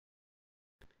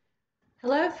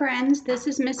Hello friends, this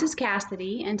is Mrs.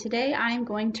 Cassidy, and today I am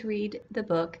going to read the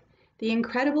book, The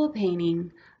Incredible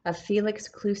Painting of Felix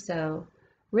Clousseau,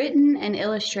 written and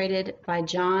illustrated by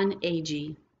John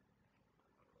Agee.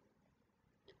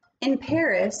 In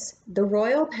Paris, the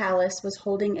royal palace was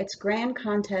holding its grand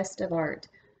contest of art.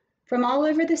 From all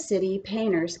over the city,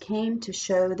 painters came to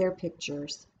show their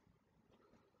pictures.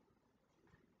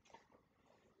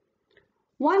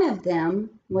 One of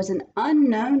them was an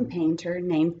unknown painter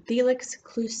named Felix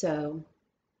Clousseau.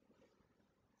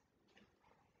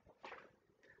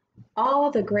 All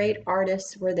the great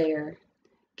artists were there.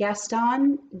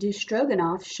 Gaston du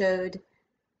Stroganoff showed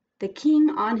the king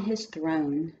on his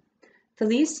throne.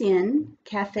 Félicien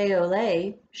Café au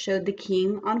Lait showed the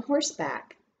king on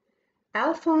horseback.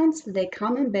 Alphonse de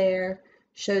Camembert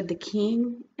showed the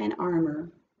king in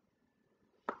armor.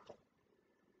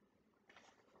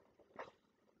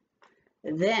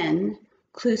 Then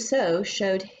Clousseau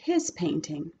showed his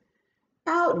painting.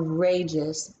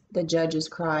 Outrageous, the judges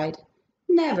cried.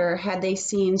 Never had they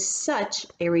seen such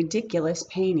a ridiculous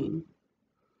painting.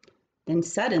 Then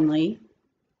suddenly,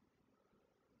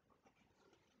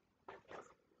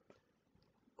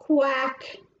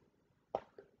 quack!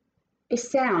 A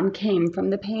sound came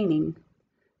from the painting.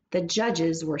 The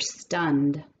judges were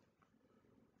stunned.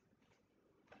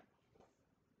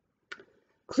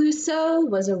 Clousseau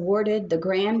was awarded the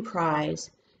grand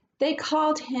prize. They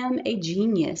called him a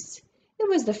genius. It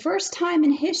was the first time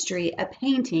in history a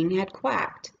painting had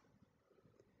quacked.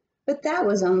 But that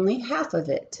was only half of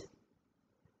it.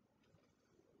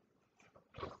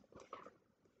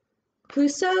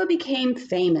 Clousseau became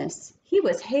famous. He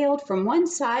was hailed from one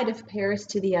side of Paris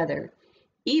to the other.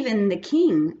 Even the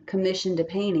king commissioned a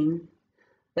painting.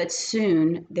 But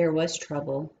soon there was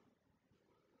trouble.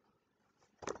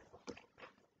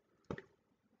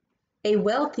 A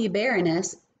wealthy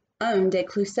baroness owned a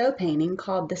Clousseau painting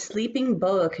called the Sleeping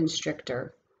Boa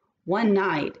Constrictor. One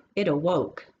night, it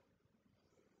awoke.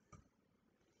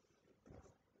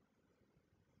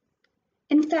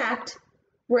 In fact,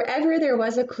 wherever there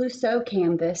was a Clousseau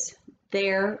canvas,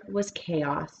 there was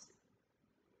chaos.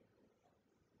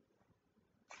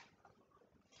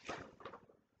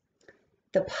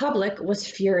 The public was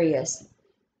furious.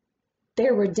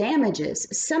 There were damages.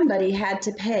 Somebody had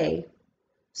to pay.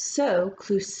 So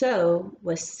Clousseau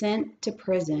was sent to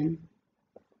prison.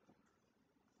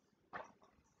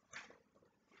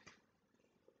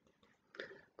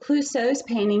 Clousseau's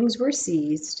paintings were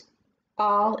seized,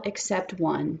 all except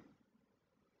one.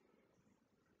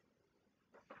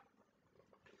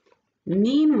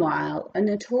 Meanwhile, a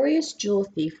notorious jewel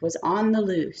thief was on the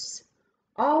loose.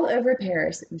 All over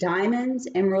Paris, diamonds,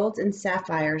 emeralds, and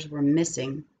sapphires were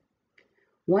missing.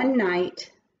 One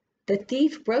night, the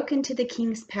thief broke into the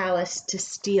king's palace to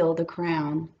steal the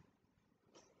crown.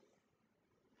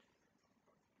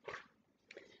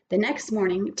 The next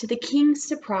morning, to the king's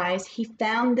surprise, he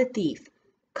found the thief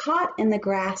caught in the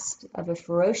grasp of a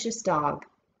ferocious dog.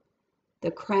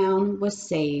 The crown was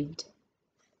saved.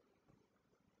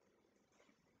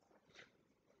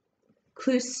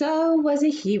 Clousseau was a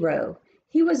hero.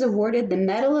 He was awarded the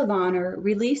Medal of Honor,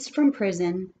 released from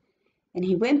prison, and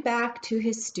he went back to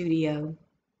his studio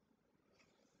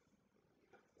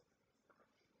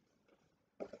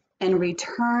and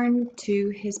returned to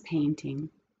his painting.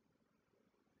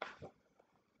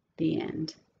 The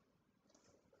end.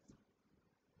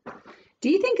 Do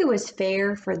you think it was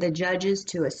fair for the judges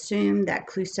to assume that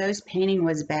Clousseau's painting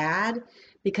was bad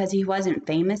because he wasn't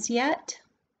famous yet?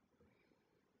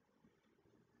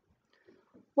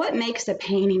 What makes a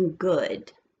painting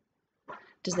good?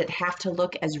 Does it have to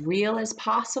look as real as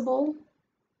possible,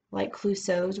 like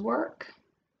Clousseau's work?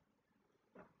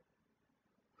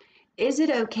 Is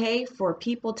it okay for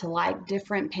people to like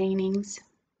different paintings?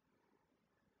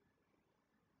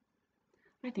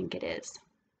 I think it is.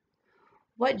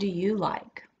 What do you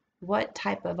like? What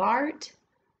type of art?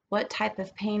 What type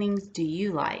of paintings do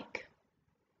you like?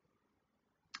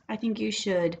 I think you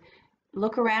should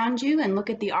look around you and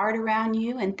look at the art around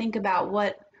you and think about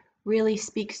what really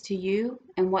speaks to you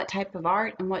and what type of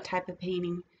art and what type of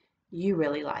painting you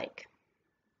really like.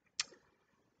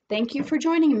 Thank you for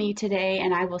joining me today,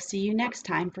 and I will see you next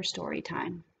time for story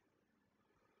time.